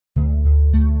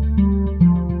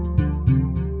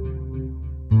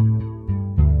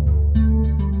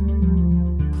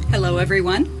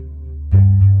everyone.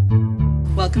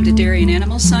 Welcome to Dairy and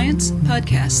Animal Science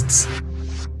Podcasts.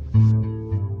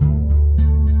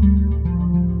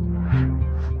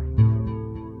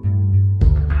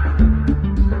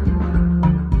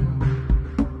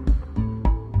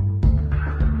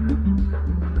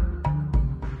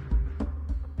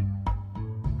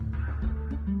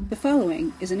 The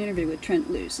following is an interview with Trent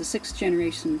Loos, a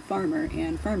 6th-generation farmer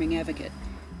and farming advocate.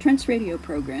 Trent's radio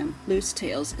program, Loos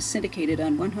Tales, is syndicated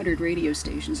on 100 radio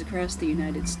stations across the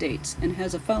United States and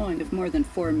has a following of more than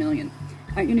 4 million.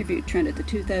 I interviewed Trent at the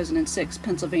 2006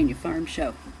 Pennsylvania Farm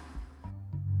Show.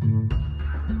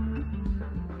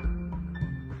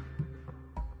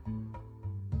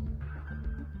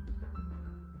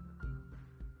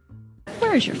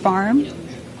 Where is your farm?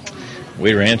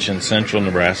 We ranch in central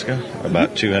Nebraska,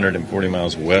 about 240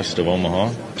 miles west of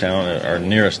Omaha. Our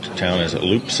nearest town is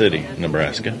Loop City,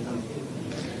 Nebraska.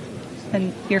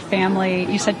 And your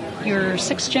family, you said you're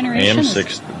 6th generation? I am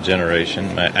 6th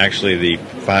generation. Actually, the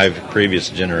 5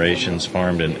 previous generations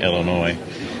farmed in Illinois,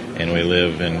 and we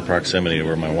live in proximity to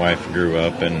where my wife grew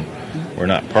up, and we're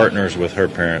not partners with her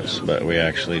parents, but we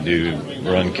actually do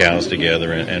run cows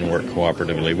together and work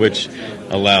cooperatively, which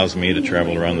allows me to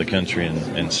travel around the country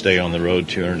and stay on the road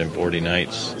 240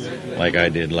 nights like I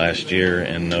did last year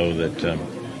and know that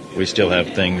we still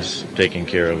have things taken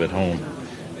care of at home.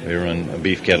 We run a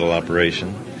beef cattle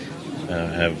operation,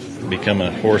 have become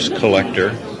a horse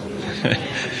collector.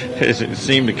 It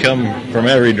seemed to come from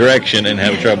every direction and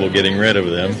have trouble getting rid of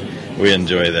them. We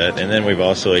enjoy that. And then we've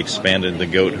also expanded the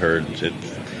goat herd.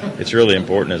 It's really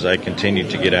important as I continue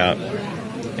to get out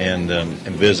and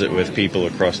visit with people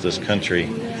across this country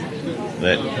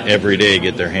that every day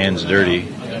get their hands dirty,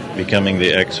 becoming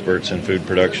the experts in food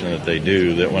production that they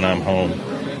do, that when I'm home,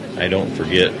 I don't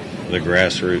forget the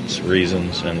grassroots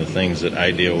reasons and the things that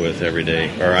I deal with every day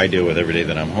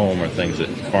that I'm home, are things that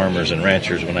farmers and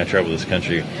ranchers, when I travel this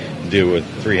country, deal with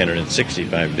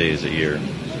 365 days a year.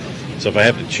 So if I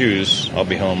have to choose, I'll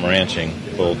be home ranching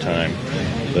full time.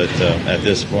 But at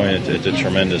this point, it's a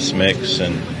tremendous mix,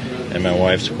 and my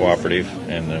wife's cooperative,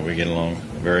 and we get along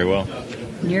very well.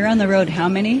 You're on the road how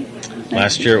many?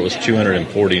 Last year it was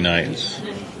 240 nights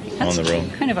on the road.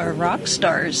 That's kind of a rock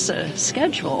star's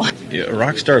schedule. Yeah,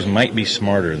 rock stars might be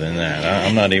smarter than that.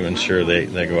 I'm not even sure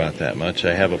they go out that much.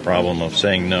 I have a problem of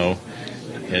saying no.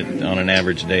 On an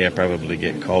average day, I probably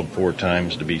get called 4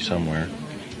 times to be somewhere,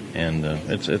 and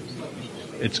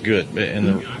it's good.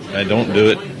 And I don't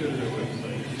do it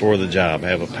for the job. I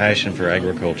have a passion for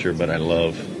agriculture, but I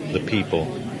love the people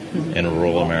in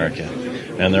rural America.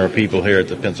 And there are people here at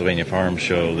the Pennsylvania Farm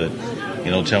Show that,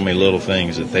 tell me little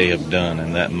things that they have done,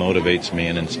 and that motivates me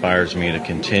and inspires me to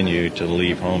continue to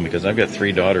leave home, because I've got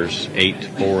 3 daughters, 8,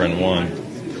 4, and 1.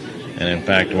 And in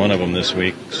fact, one of them this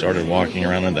week started walking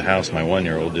around in the house. My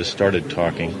 1-year-old just started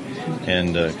talking,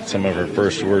 and some of her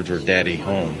first words were "Daddy,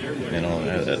 home."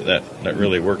 That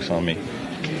really works on me.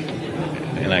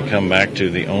 And I come back to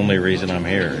the only reason I'm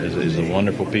here is the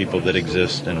wonderful people that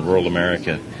exist in rural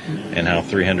America, and how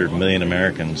 300 million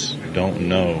Americans don't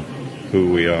know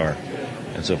who we are.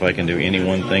 And so if I can do any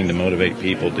one thing to motivate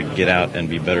people to get out and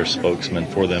be better spokesmen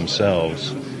for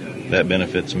themselves, that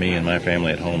benefits me and my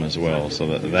family at home as well.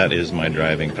 So that is my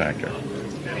driving factor.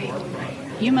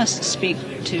 You must speak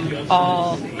to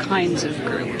all kinds of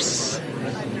groups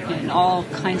in all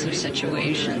kinds of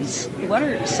situations. What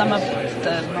are some of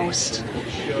the most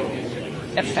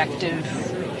effective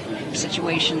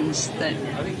situations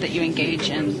that you engage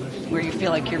in where you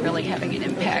feel like you're really having an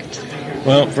impact?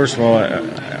 Well, first of all,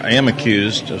 I am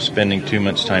accused of spending too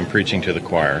much time preaching to the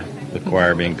choir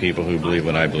being people who believe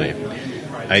what I believe.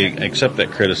 I accept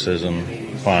that criticism,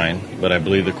 fine, but I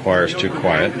believe the choir is too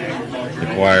quiet.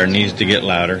 The choir needs to get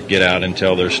louder, get out and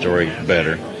tell their story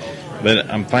better. But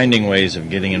I'm finding ways of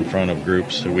getting in front of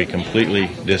groups that we completely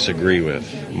disagree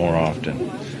with more often.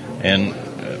 And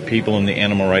people in the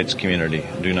animal rights community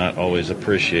do not always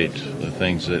appreciate the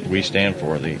things that we stand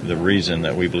for, the reason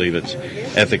that we believe it's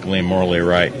ethically and morally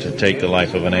right to take the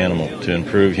life of an animal, to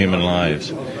improve human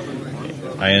lives.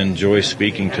 I enjoy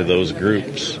speaking to those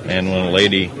groups, and when a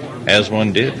lady, as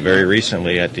one did very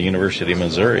recently at the University of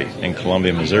Missouri, in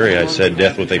Columbia, Missouri, I said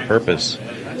death with a purpose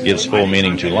gives full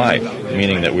meaning to life,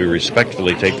 meaning that we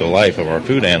respectfully take the life of our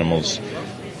food animals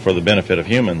for the benefit of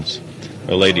humans.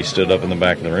 A lady stood up in the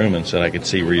back of the room and said, "I could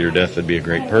see where your death would be a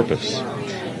great purpose."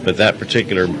 But that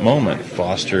particular moment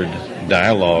fostered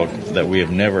dialogue that we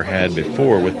have never had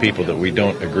before with people that we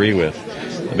don't agree with.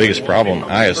 The biggest problem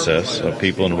I assess of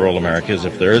people in rural America is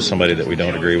if there is somebody that we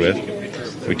don't agree with,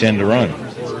 we tend to run.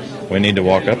 we need to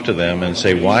walk up to them and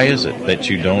say, why is it that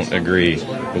you don't agree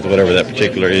with whatever that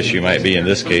particular issue might be? In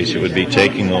this case, it would be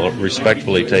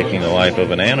respectfully taking the life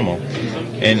of an animal.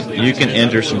 And you can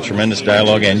enter some tremendous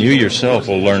dialogue, and you yourself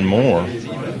will learn more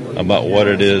about what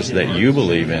it is that you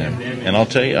believe in. And I'll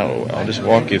tell you, I'll just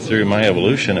walk you through my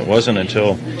evolution. It wasn't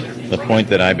until the point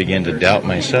that I began to doubt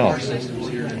myself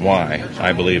why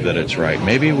I believe that it's right.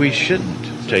 Maybe we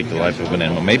shouldn't take the life of an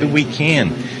animal. Maybe we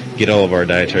can get all of our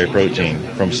dietary protein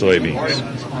from soybeans.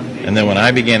 And then when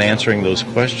I began answering those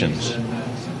questions,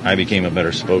 I became a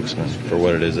better spokesman for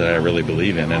what it is that I really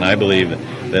believe in. And I believe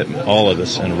that all of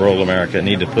us in rural America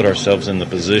need to put ourselves in the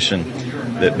position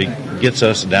that gets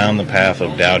us down the path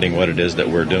of doubting what it is that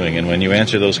we're doing. And when you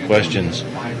answer those questions,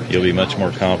 you'll be much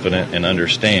more confident and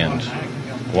understand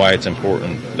why it's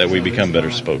important that we become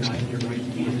better spokesmen.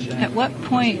 At what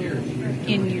point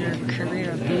in your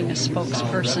career of being a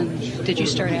spokesperson did you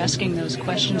start asking those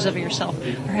questions of yourself,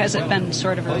 or has it been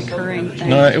sort of a recurring thing?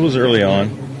 No, it was early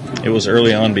on. It was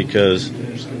early on because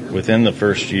within the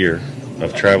first year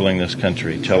of traveling this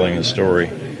country, telling the story,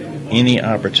 any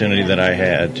opportunity that I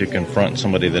had to confront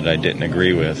somebody that I didn't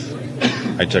agree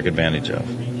with, I took advantage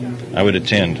of. I would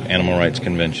attend animal rights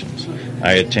conventions.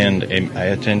 I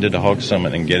attended a hog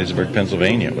summit in Gettysburg,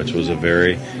 Pennsylvania, which was a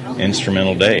very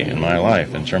instrumental day in my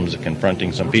life in terms of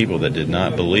confronting some people that did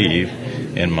not believe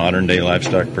in modern-day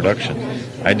livestock production.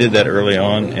 I did that early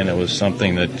on, and it was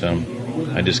something that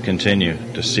I just continue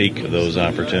to seek those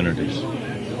opportunities.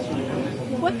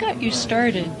 What got you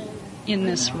started in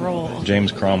this role?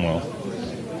 James Cromwell.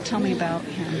 Tell me about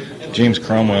him. James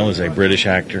Cromwell is a British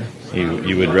actor.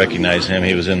 You would recognize him.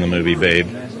 He was in the movie Babe.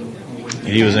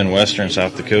 He was in western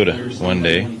South Dakota one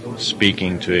day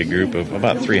speaking to a group of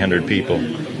about 300 people,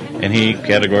 and he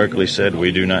categorically said,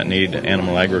 we do not need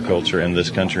animal agriculture in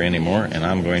this country anymore, and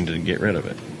I'm going to get rid of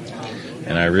it.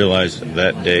 And I realized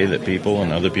that day that people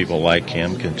and other people like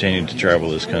him continued to travel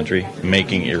this country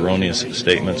making erroneous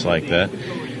statements like that,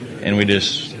 and we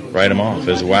just write them off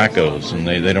as wackos, and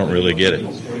they don't really get it.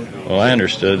 Well, I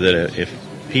understood that if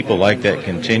people like that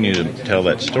continue to tell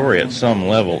that story, at some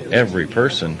level, every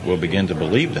person will begin to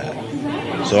believe that.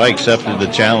 So I accepted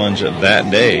the challenge that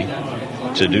day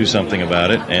to do something about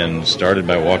it, and started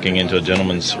by walking into a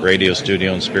gentleman's radio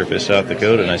studio in Spearfish, South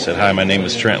Dakota, and I said, hi, my name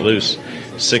is Trent Loos,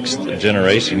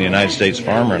 6th-Generation United States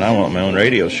farmer, and I want my own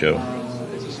radio show.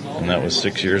 And that was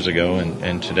 6 years ago,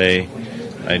 and today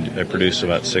I produce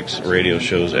about 6 radio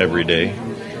shows every day,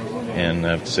 and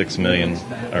have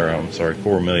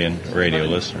 4 million radio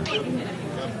listeners.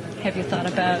 Have you thought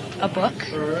about a book?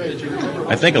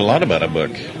 I think a lot about a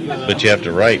book, but you have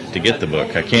to write to get the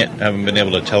book. Haven't been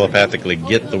able to telepathically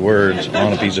get the words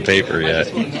on a piece of paper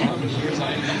yet.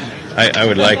 I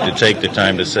would like to take the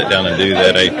time to sit down and do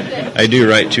that. I do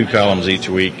write 2 columns each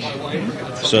week,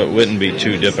 so it wouldn't be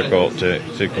too difficult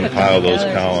to compile those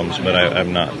columns, but I've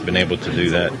not been able to do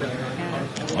that.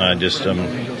 I just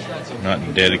not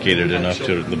dedicated enough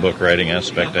to the book writing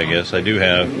aspect, I guess. I do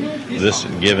have this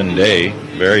given day,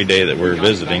 very day that we're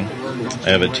visiting, I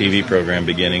have a TV program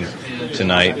beginning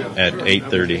tonight at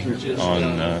 8:30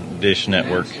 on Dish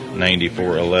Network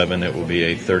 9411. It will be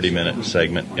a 30-minute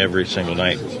segment every single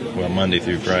night, well, Monday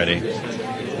through Friday.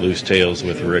 Loose Tales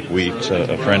with Rick Wheat,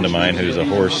 a friend of mine who's a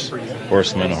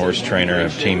horseman, a horse trainer,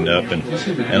 have teamed up, and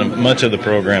much of the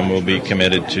program will be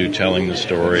committed to telling the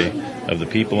story of the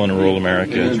people in rural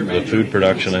America, the food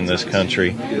production in this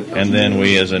country, and then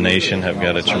we as a nation have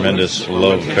got a tremendous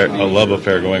love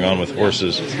affair going on with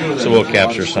horses, so we'll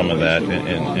capture some of that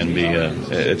and be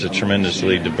it's a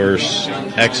tremendously diverse,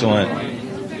 excellent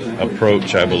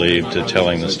approach, I believe, to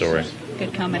telling the story.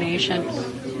 Good combination.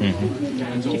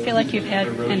 Mm-hmm. Do you feel like you've had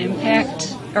an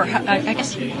impact, or I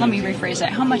guess let me rephrase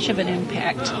that, how much of an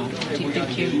impact do you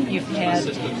think you've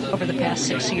had over the past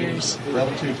 6 years? I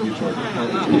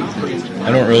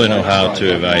don't really know how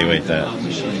to evaluate that.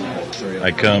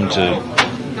 I come to,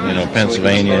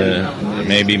 Pennsylvania,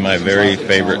 maybe my very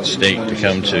favorite state to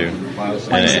come to.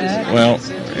 And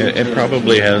it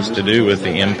probably has to do with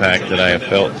the impact that I have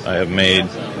felt I have made.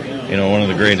 One of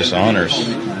the greatest honors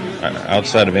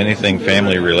outside of anything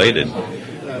family related,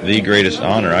 the greatest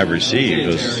honor I've received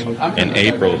was in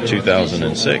April of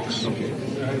 2006.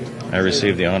 I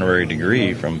received the honorary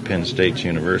degree from Penn State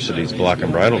University's Block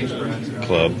and Bridle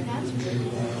Club.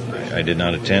 I did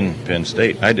not attend Penn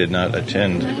State. I did not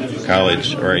attend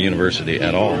college or a university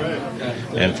at all.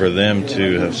 And for them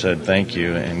to have said thank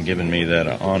you and given me that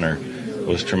honor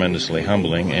was tremendously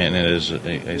humbling, and it is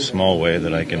a small way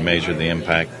that I can measure the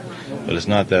impact. But it's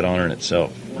not that honor in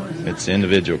itself. It's the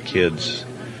individual kids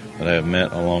that I have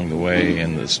met along the way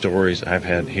and the stories I've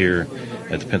had here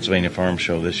At the Pennsylvania Farm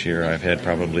Show this year, I've had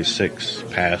probably 6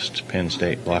 past Penn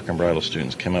State block and bridle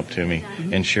students come up to me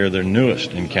and share their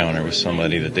newest encounter with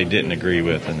somebody that they didn't agree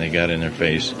with, and they got in their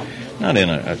face, not in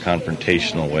a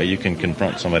confrontational way. You can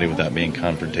confront somebody without being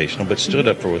confrontational, but stood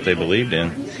up for what they believed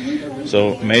in.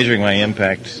 So measuring my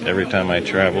impact every time I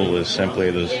travel is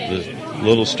simply those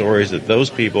little stories that those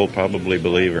people probably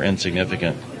believe are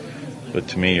insignificant, but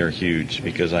to me are huge,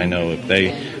 because I know if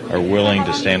they are willing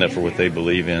to stand up for what they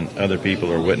believe in, other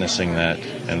people are witnessing that,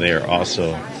 and they are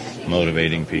also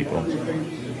motivating people.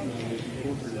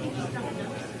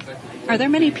 Are there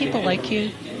many people like you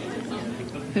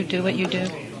who do what you do?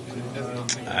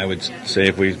 I would say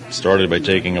if we started by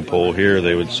taking a poll here,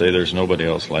 they would say there's nobody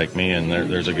else like me, and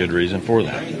there's a good reason for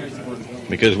that,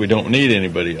 because we don't need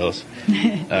anybody else.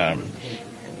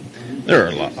 There are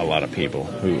a lot of people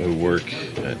who work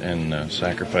and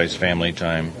sacrifice family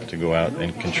time to go out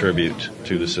and contribute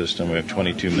to the system. We have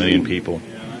 22 million people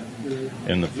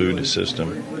in the food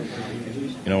system.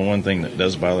 You know, one thing that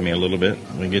does bother me a little bit,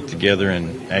 we get together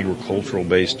in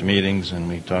agricultural-based meetings and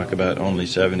we talk about only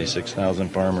 76,000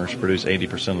 farmers produce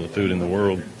 80% of the food in the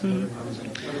world. Mm-hmm.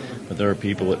 But there are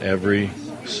people at every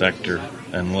sector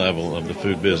and level of the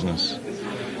food business,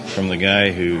 from the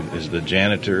guy who is the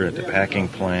janitor at the packing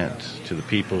plant to the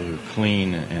people who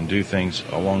clean and do things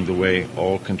along the way,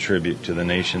 all contribute to the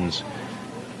nation's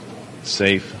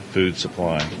safe food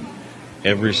supply.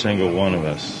 Every single one of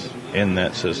us in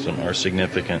that system are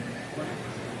significant.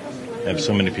 I have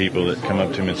so many people that come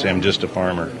up to me and say, I'm just a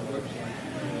farmer.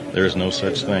 There is no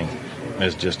such thing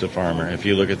as just a farmer. If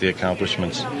you look at the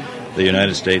accomplishments the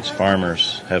United States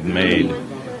farmers have made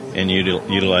in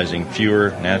utilizing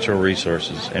fewer natural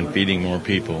resources and feeding more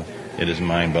people, it is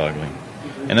mind-boggling.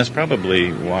 And that's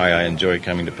probably why I enjoy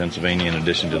coming to Pennsylvania in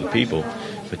addition to the people.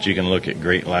 But you can look at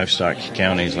great livestock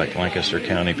counties like Lancaster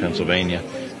County, Pennsylvania,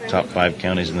 top 5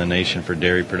 counties in the nation for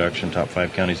dairy production, top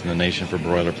 5 counties in the nation for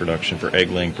broiler production, for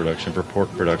egg-laying production, for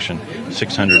pork production,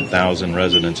 600,000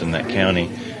 residents in that county,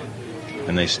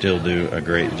 and they still do a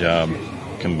great job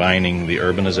combining the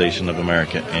urbanization of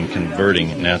America and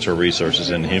converting natural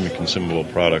resources into human consumable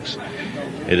products.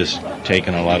 It has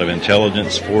taken a lot of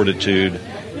intelligence, fortitude,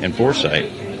 and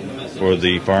foresight for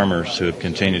the farmers who have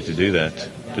continued to do that,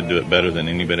 to do it better than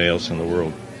anybody else in the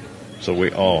world. So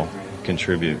we all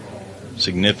contribute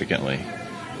significantly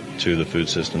to the food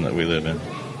system that we live in.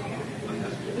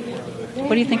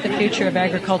 What do you think the future of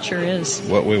agriculture is?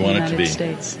 What we want it to be.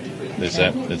 States? It's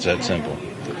that simple.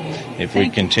 If we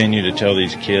continue to tell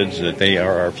these kids that they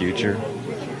are our future,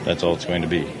 that's all it's going to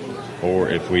be. Or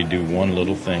if we do one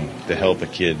little thing to help a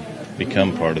kid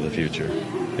become part of the future,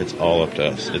 it's all up to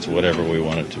us. It's whatever we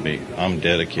want it to be. I'm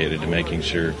dedicated to making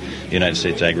sure the United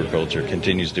States agriculture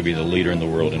continues to be the leader in the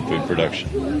world in food production.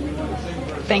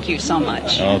 Thank you so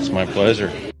much. Oh, it's my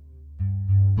pleasure.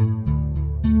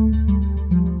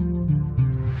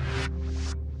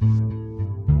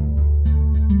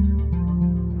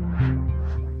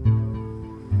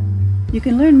 You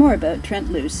can learn more about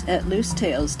Trent Loos at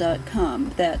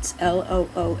loostales.com. That's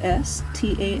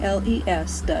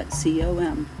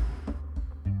LOOSTALES.com.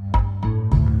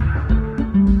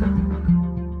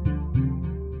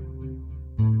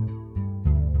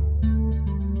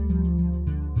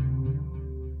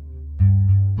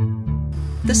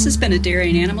 This has been a Dairy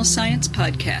and Animal Science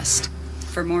podcast.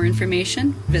 For more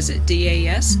information, visit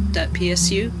das.psu.edu.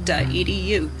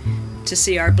 To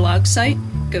see our blog site,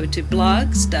 go to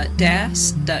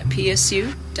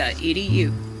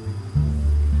blogs.das.psu.edu.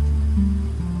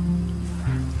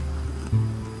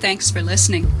 Thanks for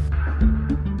listening.